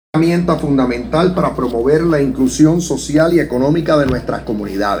Herramienta fundamental para promover la inclusión social y económica de nuestras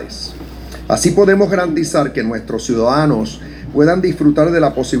comunidades. Así podemos garantizar que nuestros ciudadanos puedan disfrutar de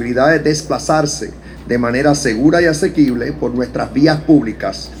la posibilidad de desplazarse de manera segura y asequible por nuestras vías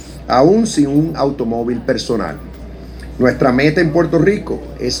públicas, aún sin un automóvil personal. Nuestra meta en Puerto Rico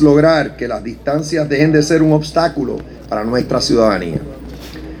es lograr que las distancias dejen de ser un obstáculo para nuestra ciudadanía.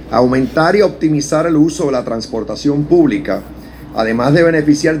 Aumentar y optimizar el uso de la transportación pública, además de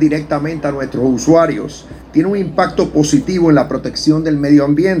beneficiar directamente a nuestros usuarios, tiene un impacto positivo en la protección del medio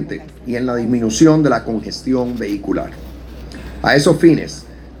ambiente y en la disminución de la congestión vehicular. A esos fines,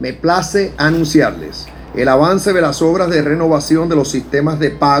 me place anunciarles el avance de las obras de renovación de los sistemas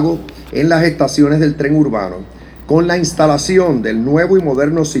de pago en las estaciones del tren urbano, con la instalación del nuevo y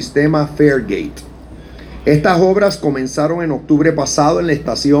moderno sistema Fairgate. Estas obras comenzaron en octubre pasado en la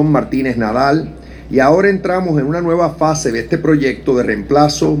estación Martínez Nadal, y ahora entramos en una nueva fase de este proyecto de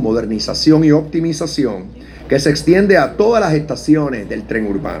reemplazo, modernización y optimización que se extiende a todas las estaciones del tren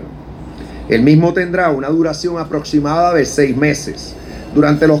urbano. El mismo tendrá una duración aproximada de 6 meses,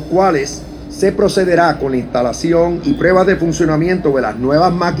 durante los cuales se procederá con la instalación y pruebas de funcionamiento de las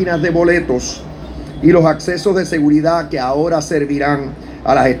nuevas máquinas de boletos y los accesos de seguridad que ahora servirán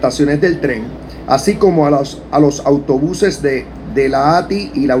a las estaciones del tren, así como a los autobuses de la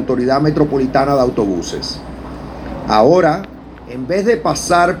ATI y la Autoridad Metropolitana de Autobuses. Ahora, en vez de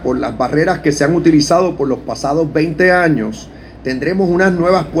pasar por las barreras que se han utilizado por los pasados 20 años, tendremos unas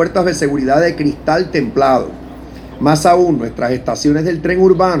nuevas puertas de seguridad de cristal templado. Más aún, nuestras estaciones del tren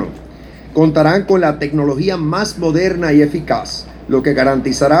urbano contarán con la tecnología más moderna y eficaz, lo que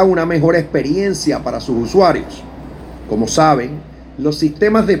garantizará una mejor experiencia para sus usuarios. Como saben, los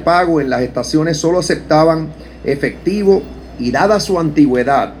sistemas de pago en las estaciones solo aceptaban efectivo y, dada su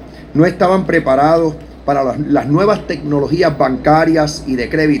antigüedad, no estaban preparados para las nuevas tecnologías bancarias y de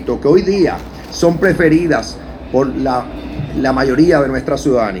crédito que hoy día son preferidas por la mayoría de nuestra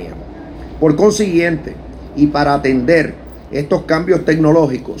ciudadanía. Por consiguiente, y para atender estos cambios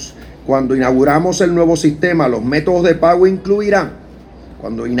tecnológicos, cuando inauguramos el nuevo sistema, los métodos de pago incluirán,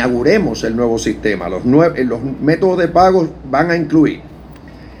 cuando inauguremos el nuevo sistema, los métodos de pago van a incluir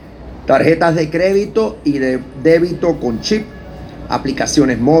tarjetas de crédito y de débito con chip,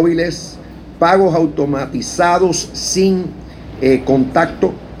 aplicaciones móviles, pagos automatizados sin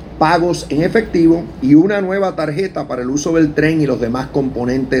contacto, pagos en efectivo y una nueva tarjeta para el uso del tren y los demás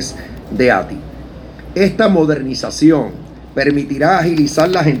componentes de ATI. Esta modernización permitirá agilizar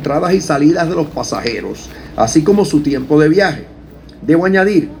las entradas y salidas de los pasajeros, así como su tiempo de viaje. Debo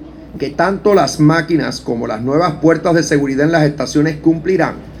añadir que tanto las máquinas como las nuevas puertas de seguridad en las estaciones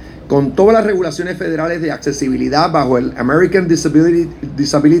cumplirán con todas las regulaciones federales de accesibilidad bajo el American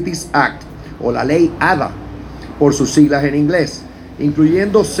Disabilities Act, o la ley ADA, por sus siglas en inglés,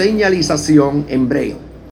 incluyendo señalización en braille.